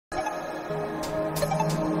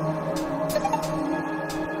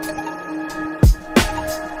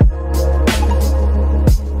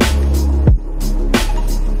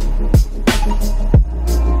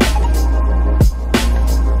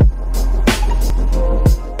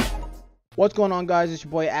What's going on, guys? It's your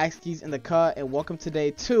boy Axskis in the cut, and welcome today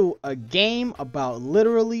to a game about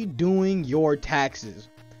literally doing your taxes.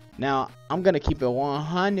 Now, I'm gonna keep it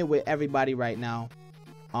 100 with everybody right now.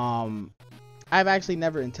 I've actually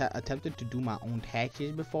never attempted to do my own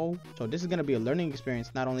taxes before, so this is gonna be a learning experience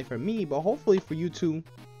not only for me, but hopefully for you too.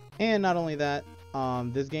 And not only that,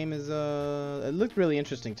 this game is it looked really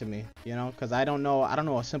interesting to me, you know, because I don't know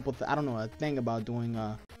a thing about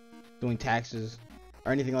doing taxes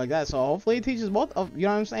or anything like that. So hopefully it teaches both of, you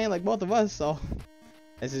know what I'm saying, like both of us. So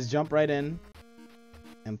let's just jump right in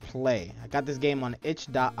and play. I got this game on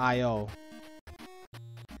itch.io.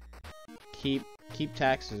 Keep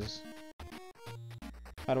taxes.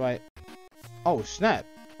 How do I? Oh snap.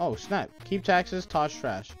 Keep taxes, toss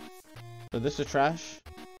trash. So this is trash.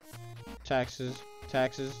 Taxes,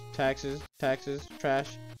 trash.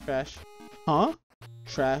 Huh?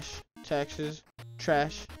 Trash, taxes,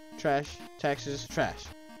 trash, taxes, trash.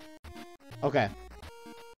 Okay.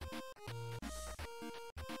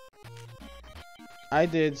 I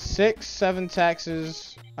did 7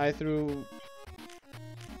 taxes. I threw...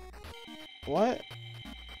 What?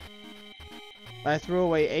 I threw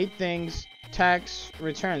away 8 things. Tax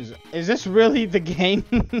returns. Is this really the game?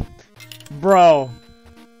 Bro.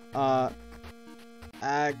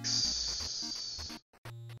 Axskis.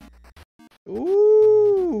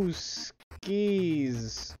 Ooh,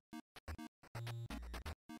 skis.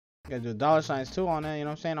 Gotta do dollar signs too on it, you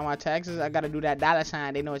know what I'm saying? On my taxes, I gotta do that dollar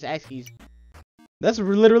sign. They know it's Axskis. That's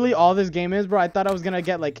literally all this game is, bro. I thought I was gonna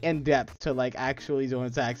get like in depth to like actually doing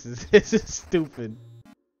taxes. This is stupid.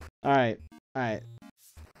 Alright.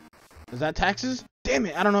 Is that taxes? Damn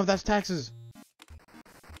it, I don't know if that's taxes.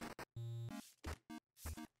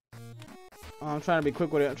 Oh, I'm trying to be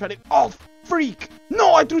quick with it. I'm trying to... Oh, freak!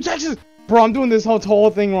 No, I threw taxes! Bro, I'm doing this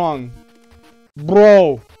whole thing wrong.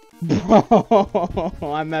 Bro,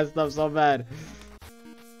 I messed up so bad.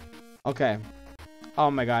 Okay.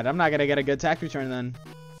 Oh my god, I'm not gonna get a good tax return then.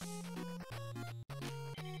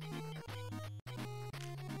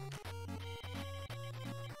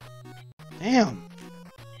 Damn.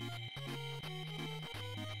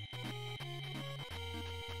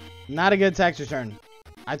 Not a good tax return.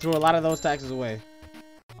 I threw a lot of those taxes away.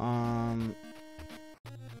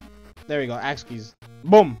 There we go, Axskis.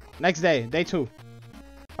 Boom. Next day, day 2.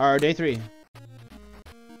 Or day 3.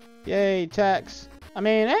 Yay, tax. I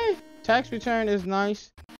mean, hey, tax return is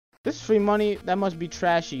nice. This is free money. That must be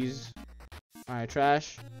trashies. Alright,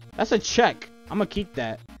 trash. That's a check. I'm gonna keep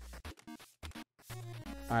that.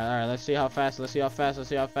 Alright, let's see how fast. That's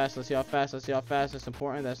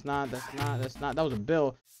important. That's not. That was a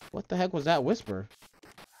bill. What the heck was that whisper?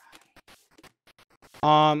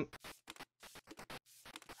 Oh,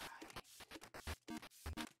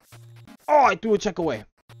 I threw a check away.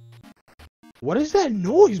 What is that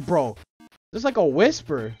noise, bro? It's like a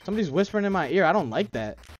whisper. Somebody's whispering in my ear. I don't like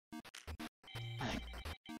that.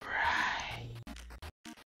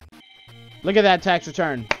 Look at that tax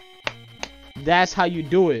return. That's how you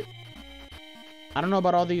do it. I don't know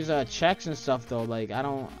about all these checks and stuff though. Like I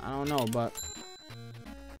don't know, but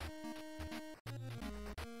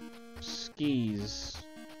skis.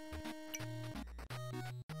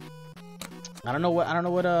 I don't know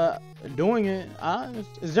what doing it.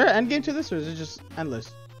 Is there an end game to this, or is it just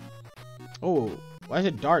endless? Oh, why is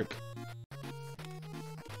it dark?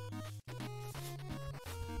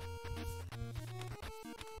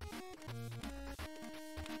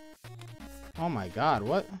 Oh my god,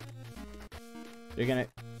 what? They're gonna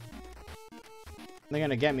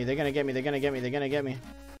get me. They're gonna get me.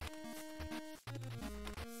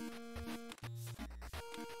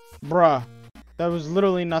 Bruh, there was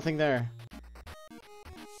literally nothing there.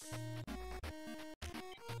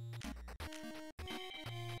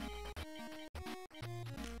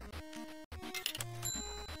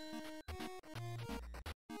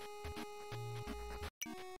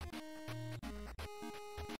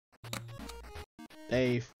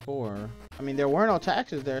 Day 4. I mean, there were no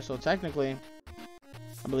taxes there, so technically,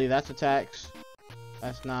 I believe that's a tax.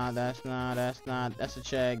 That's not. That's a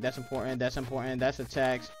check. That's important. That's a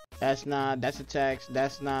tax. That's a tax.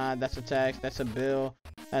 That's a tax. That's a bill.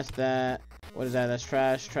 That's that. What is that? That's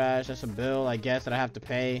trash. That's a bill, I guess, that I have to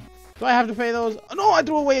pay. Do I have to pay those? Oh, no, I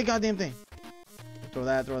threw away a goddamn thing. Throw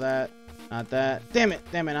that. Not that. Damn it,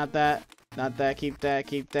 not that. Not that, keep that,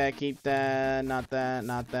 keep that, keep that, not that,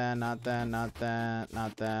 not that, not that, not that,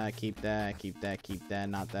 not that, keep that, keep that, keep that,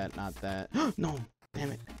 not that, not that. No,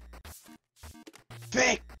 damn it.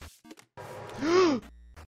 Fake!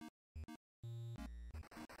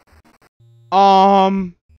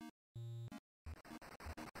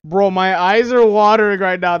 Bro, my eyes are watering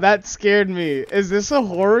right now. That scared me. Is this a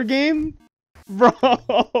horror game? Bro,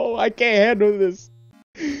 I can't handle this.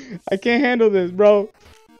 I can't handle this, bro.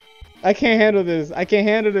 I can't handle this. I can't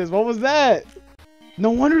handle this. What was that? No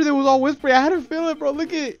wonder they was all whispering. I had to feel it, bro.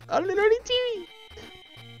 Look at it. I'm literally teary.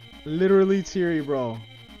 Literally teary, bro.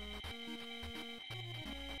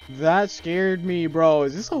 That scared me, bro.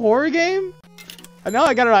 Is this a horror game? I know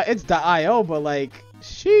I got it on it's.io, but like,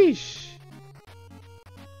 sheesh.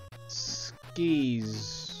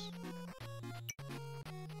 Skis.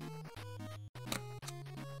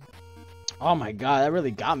 Oh my god, that really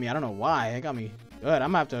got me. I don't know why. It got me good.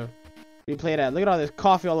 I'm gonna have to replay that. Look at all this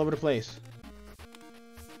coffee all over the place.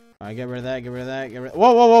 Alright, get rid of that, get rid of that, get rid of...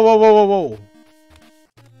 Whoa, whoa, whoa, whoa, whoa, whoa, whoa.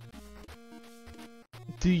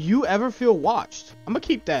 Do you ever feel watched? I'm gonna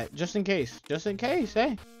keep that, just in case. Just in case,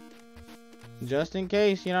 hey. Just in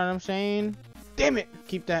case, you know what I'm saying? Damn it!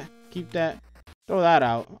 Keep that, keep that. Throw that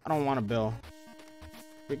out. I don't want a bill.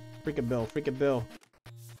 Freaking bill, freaking bill.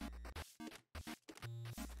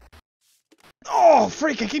 Oh,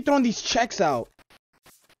 freak, I keep throwing these checks out.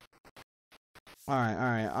 Alright,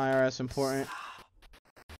 alright, IRS important.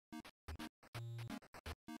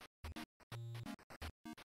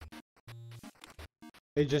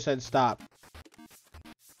 It just said stop.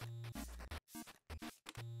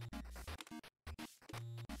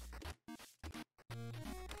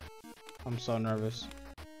 I'm so nervous.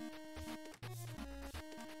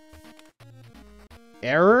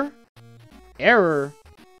 Error? Error?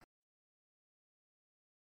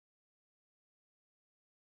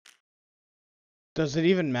 Does it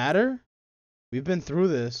even matter? We've been through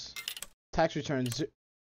this. Tax returns.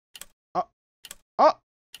 Oh,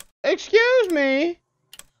 excuse me.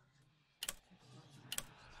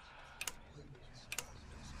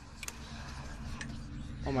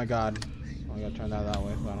 Oh my god. Oh, I gotta turn that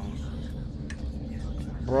way. But I don't...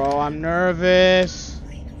 Bro, I'm nervous.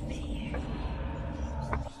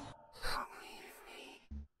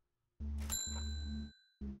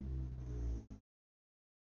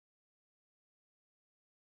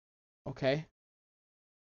 Okay. Is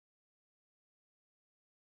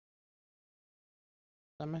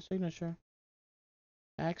that my signature?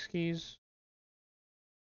 Axskis.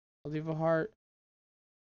 I'll leave a heart.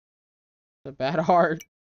 It's a bad heart.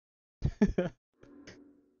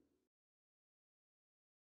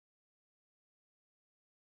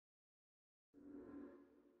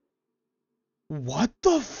 What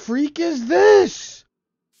the freak is this?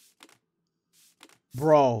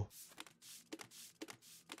 Bro.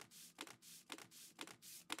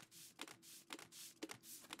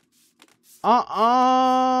 Look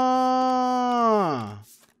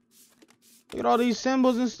at all these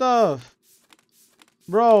symbols and stuff.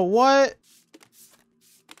 Bro, what?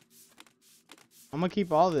 I'm gonna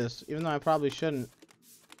keep all this, even though I probably shouldn't.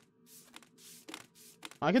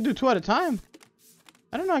 I could do 2 at a time.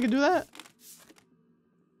 I didn't know I could do that.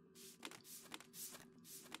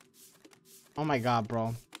 Oh my god,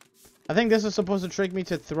 bro. I think this is supposed to trick me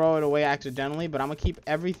to throw it away accidentally, but I'm gonna keep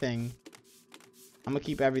everything. I'm gonna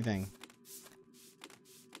keep everything.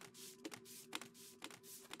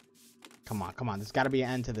 Come on, come on. There's gotta be an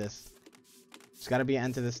end to this. There's gotta be an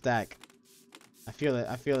end to this stack. I feel it,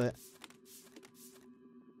 I feel it.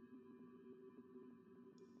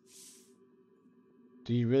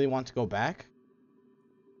 Do you really want to go back?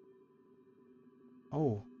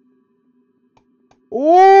 Oh.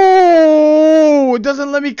 Oh! It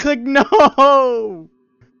doesn't let me click no!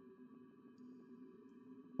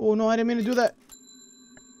 Oh no, I didn't mean to do that.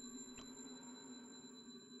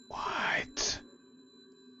 What?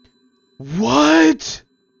 What?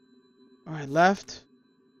 Alright, left.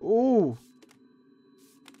 Ooh.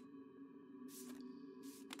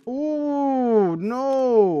 Ooh,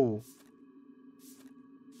 no.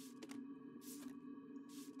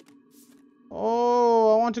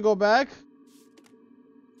 Oh, I want to go back.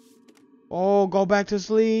 Oh, go back to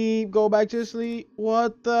sleep. Go back to sleep.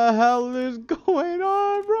 What the hell is going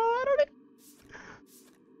on, bro?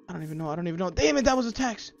 I don't even know. I don't even know. Damn it, that was a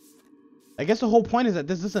text. I guess the whole point is that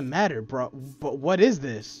this doesn't matter, bro. But what is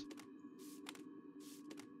this?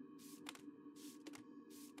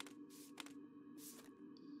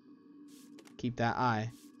 Keep that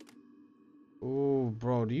eye. Ooh,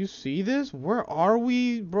 bro, do you see this? Where are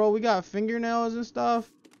we? Bro, we got fingernails and stuff.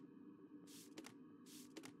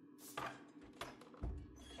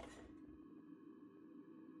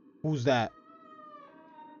 Who's that?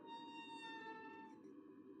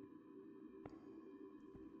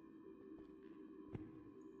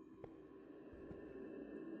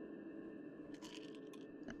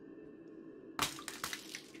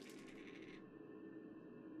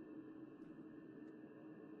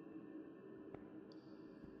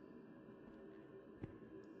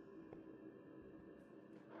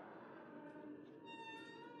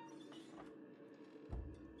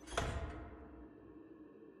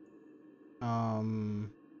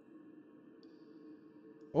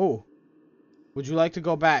 Oh, would you like to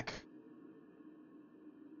go back?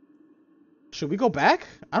 Should we go back?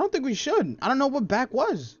 I don't think we should. I don't know what back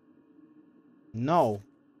was. No.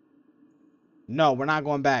 No, we're not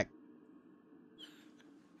going back.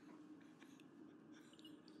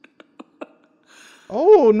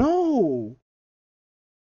 Oh, no.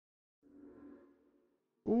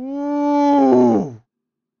 Ooh.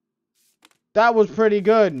 That was pretty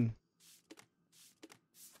good.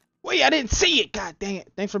 Wait, I didn't see it. God dang it.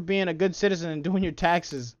 Thanks for being a good citizen and doing your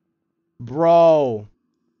taxes. Bro.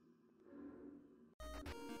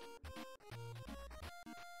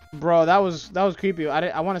 Bro, that was creepy.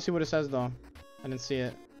 I want to see what it says though. I didn't see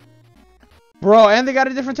it. Bro, and they got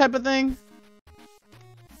a different type of thing.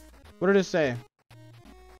 What did it say?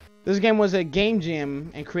 This game was a game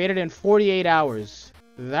jam and created in 48 hours.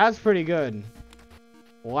 That's pretty good.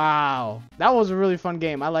 Wow. That was a really fun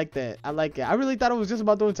game. I liked it. I like it. I really thought it was just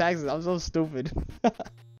about doing taxes. I was so stupid.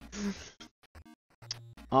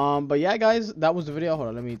 But yeah, guys, that was the video. Hold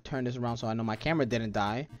on, let me turn this around so I know my camera didn't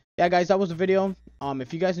die. Yeah, guys, that was the video.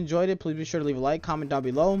 If you guys enjoyed it, please be sure to leave a like, comment down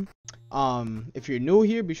below. If you're new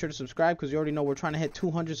here, be sure to subscribe because you already know we're trying to hit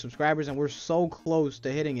 200 subscribers and we're so close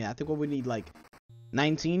to hitting it. I think what we need like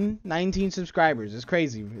 19 subscribers. It's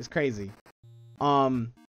crazy. It's crazy.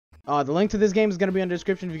 The link to this game is gonna be in the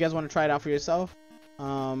description if you guys want to try it out for yourself.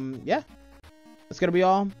 Yeah, that's gonna be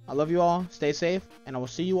all. I love you all. Stay safe, and I will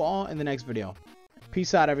see you all in the next video.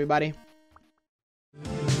 Peace out, everybody.